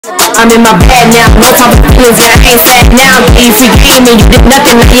I'm in my bag now. No time for feelings and I ain't sad now. You free game and you did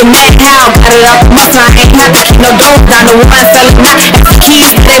nothing, now you're mad how? Got it up muscle, I ain't not taking no dope. Not the one selling now. It's the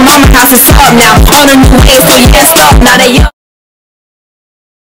kids, their mama house is up now. On a new way, so yeah, stop. Now they young.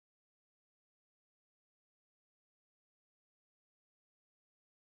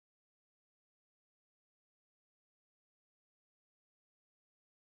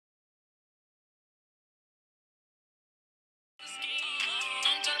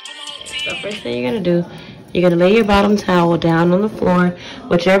 So first thing you're going to do, you're going to lay your bottom towel down on the floor,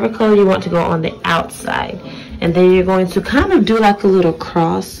 whichever color you want to go on the outside. And then you're going to kind of do like a little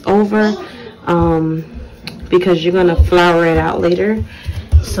crossover because you're going to flower it out later.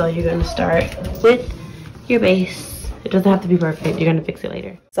 So you're going to start with your base. It doesn't have to be perfect. You're going to fix it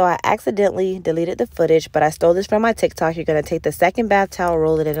later. So I accidentally deleted the footage, but I stole this from my TikTok. You're going to take the second bath towel,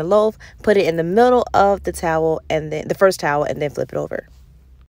 roll it in a loaf, put it in the middle of the towel, and then the first towel, and then flip it over.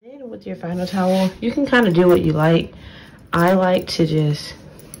 And with your final towel, you can kind of do what you like. I like to just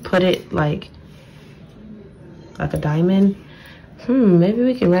put it like a diamond. Maybe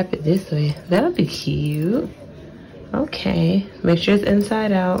we can wrap it this way. That would be cute. Okay, make sure it's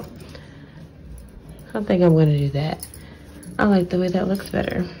inside out. I think I'm gonna do that. I like the way that looks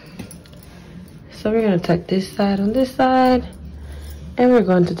better. So we're gonna tuck this side on this side, and we're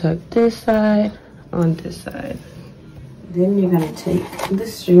going to tuck this side on this side. Then you're gonna take the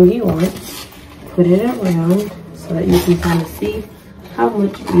string you want, put it around so that you can kind of see how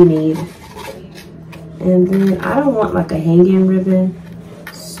much you need. And then I don't want like a hanging ribbon,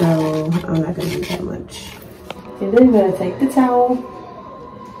 so I'm not gonna do that much. And then you're gonna take the towel,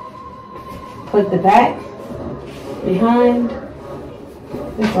 put the back, behind,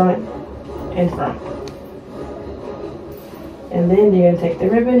 the front, and front. And then you're gonna take the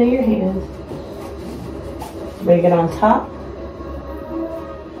ribbon in your hand, bring it on top,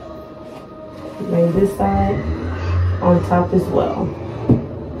 bring this side on top as well.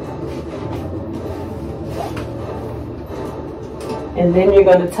 And then you're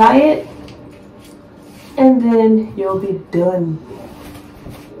going to tie it, and then you'll be done.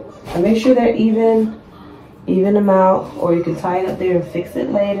 And make sure they're even them out, or you can tie it up there and fix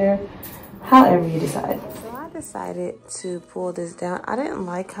it later, however you decide. So I decided to pull this down. I didn't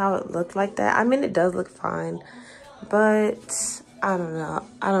like how it looked like that. I mean, it does look fine, but I don't know.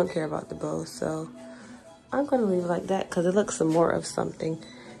 I don't care about the bow, so I'm going to leave it like that because it looks some more of something.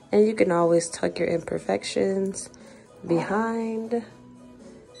 And you can always tuck your imperfections behind,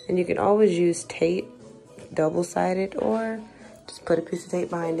 and you can always use tape, double-sided, or just put a piece of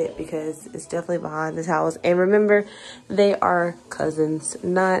tape behind it because it's definitely behind the towels. And remember, they are cousins,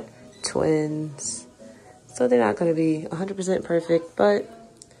 not twins, so they're not going to be 100% perfect, but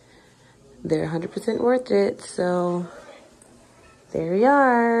they're 100% worth it. So there we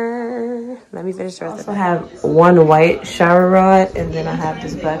are. Let me finish the rest. I also have one white shower rod, and then I have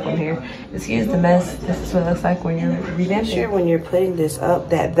this black one here. Excuse the mess. This is what it looks like when you're revamping. Sure, when you're putting this up,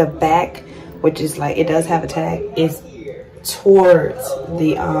 that the back, which is like, it does have a tag, is towards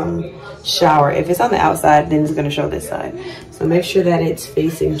the shower. If it's on the outside, then it's going to show this side. So make sure that it's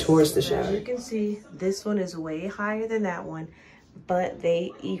facing towards the shower. You can see this one is way higher than that one, but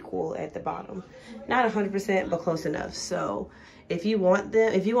they equal at the bottom. Not 100%, but close enough. So if you want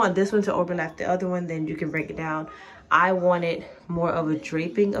this one to overlap the other one, then you can break it down. I wanted more of a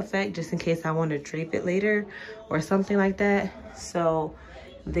draping effect just in case I want to drape it later or something like that. So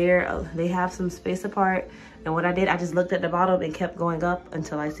they have some space apart. And what I did, I just looked at the bottom and kept going up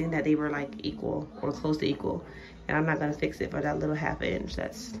until I seen that they were like equal or close to equal. And I'm not going to fix it for that little ½ inch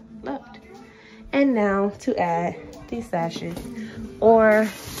that's left. And now to add these sashes or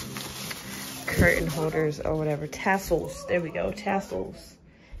curtain holders or whatever, tassels. There we go, tassels,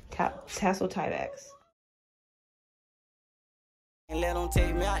 tassel tiebacks. And let them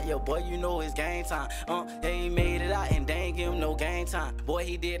take me out, yo, boy, you know it's game time. They ain't made it out and they ain't give him no game time. Boy,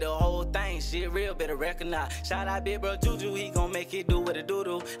 he did the whole thing, shit real, better recognize. Shout out big bro Juju, he gon' make it do what it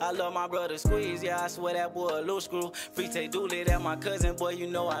do. I love my brother Squeeze, yeah, I swear that boy a little screw. Free take Dooley, that's my cousin, boy, you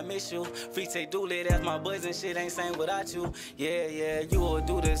know I miss you. Free take Dooley, that's my boys and shit ain't same without you. Yeah, you will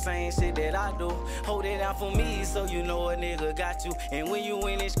do the same shit that I do. Hold it down for me, so you know a nigga got you. And when you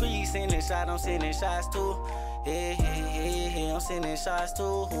in the street, sending shots, I'm sending shots too. I'm sending shots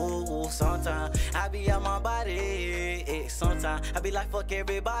too. Sometimes I be out my body. Sometimes I be like fuck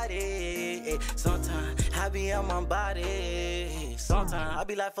everybody. Sometimes I be out my body. Sometimes I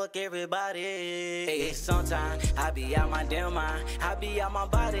be like fuck everybody. Sometimes I be out my damn mind. I be out my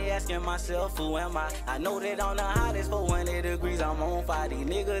body asking myself who am I? I know that on the hottest for 100 degrees I'm on fire. These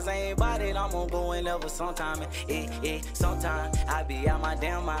niggas ain't about it. I'm gonna go and ever sometime. Sometimes I be out my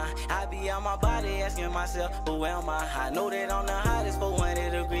damn mind. I be out my body asking myself who am I? I know that on the hottest for